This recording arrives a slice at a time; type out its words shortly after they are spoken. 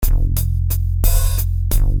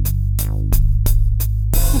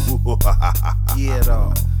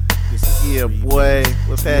Yeah, boy,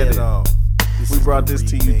 what's happening? We brought this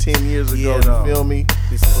to you 10 years ago, you feel me?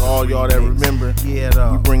 This is for all y'all that remember.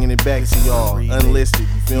 We bringing it back to y'all, unlisted,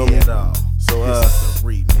 you feel me? So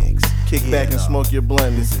kick back and smoke your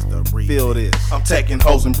blunt. This is the feel this. I'm taking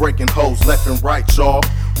hoes and breaking hoes left and right, y'all.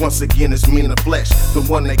 Once again, it's me in the flesh, the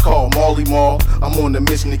one they call Molly Mall. I'm on the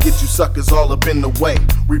mission to get you suckers all up in the way.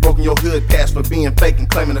 Revoking your hood pass for being fake and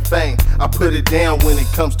claiming the fame. I put it down when it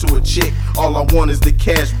comes to a chick. All I want is the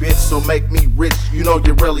cash, bitch, so make me rich. You know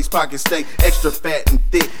your Relly's pockets stay extra fat and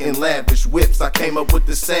thick and lavish whips. I came up with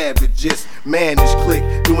the savages, Maddness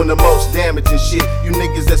click, doing the most damage and shit. You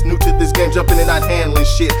niggas that's new to this game, jumping and not handling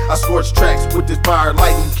shit. I scorch tracks with this fire,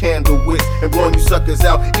 lighting candle wicks, and blowing you suckers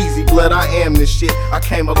out. Easy blood, I am this shit. I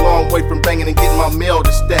came a long way from banging and getting my mail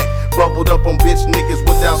to stack. Bubbled up on bitch niggas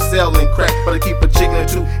without selling crack, but I keep a chicken or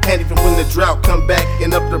two handy for when the drought come back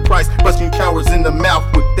and up the price, busting you cowards in the mouth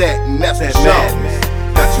with that, and that's that Maddness.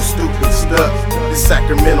 Got you stupid stuck, this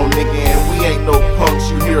Sacramento nigga, and we ain't no punks.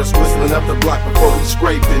 You hear us whistling up the block before we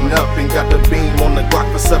scraping up, and got the beam on the Glock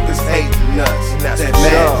for suckers hating us, and that's that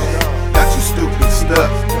Maddness. Got you stupid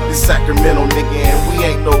stuck, this Sacramento nigga, and we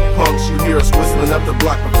ain't no punks. You hear us whistling up the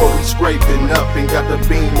block before we scraping up, and got the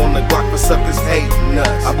beam on the Glock for suckers hating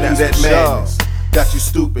us. I believe that Maddness. Got you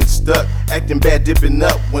stupid stuck, acting bad, dipping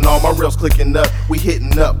up. When all my rails clicking up, we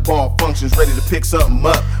hitting up ball functions, ready to pick something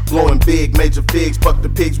up. Blowing big, major figs, fuck the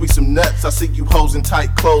pigs, we some nuts. I see you hoes in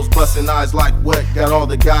tight clothes, busting eyes like what? Got all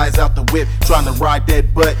the guys out the whip, trying to ride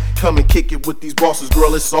that butt. Come and kick it with these bosses,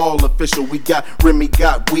 girl, it's all official. We got Remy,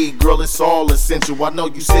 got weed, girl, it's all essential. I know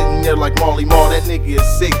you sitting there like Molly Mall, that nigga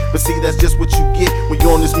is sick. But see, that's just what you get when you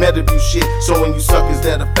on this Meadview shit. Showing you suckers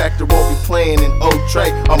that a factor won't be playing in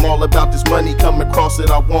O-Tray. I'm all about this money, coming across it,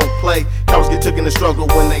 I won't play. Cowards get took in the struggle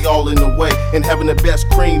when they all in the way. And having the best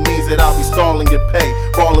cream means that I'll be stalling your pay.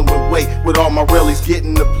 Falling with weight, with all my Rellies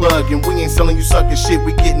getting the plug. And we ain't selling you sucker shit,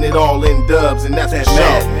 we getting it all in dubs. And that's that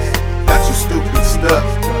Maddness. Got you stupid stuck,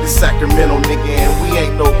 this Sacramento nigga, and we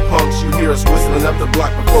ain't no punks. You hear us whistling up the block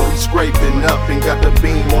before we scraping up, and got the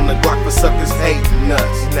beam on the Glock for suckers hating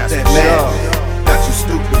us, and that's that Maddness. Got you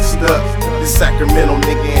stupid stuck, this Sacramento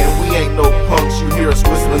nigga, and we ain't no punks. You hear us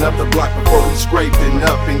whistling up the block before we scraping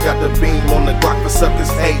up, and got the beam on the Glock for suckers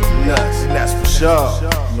hating us, and that's for sure.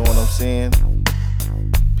 You know what I'm saying?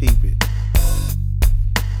 Peep it.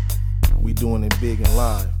 We doing it big and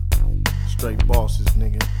live. Straight bosses,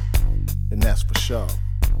 nigga. And that's for sure.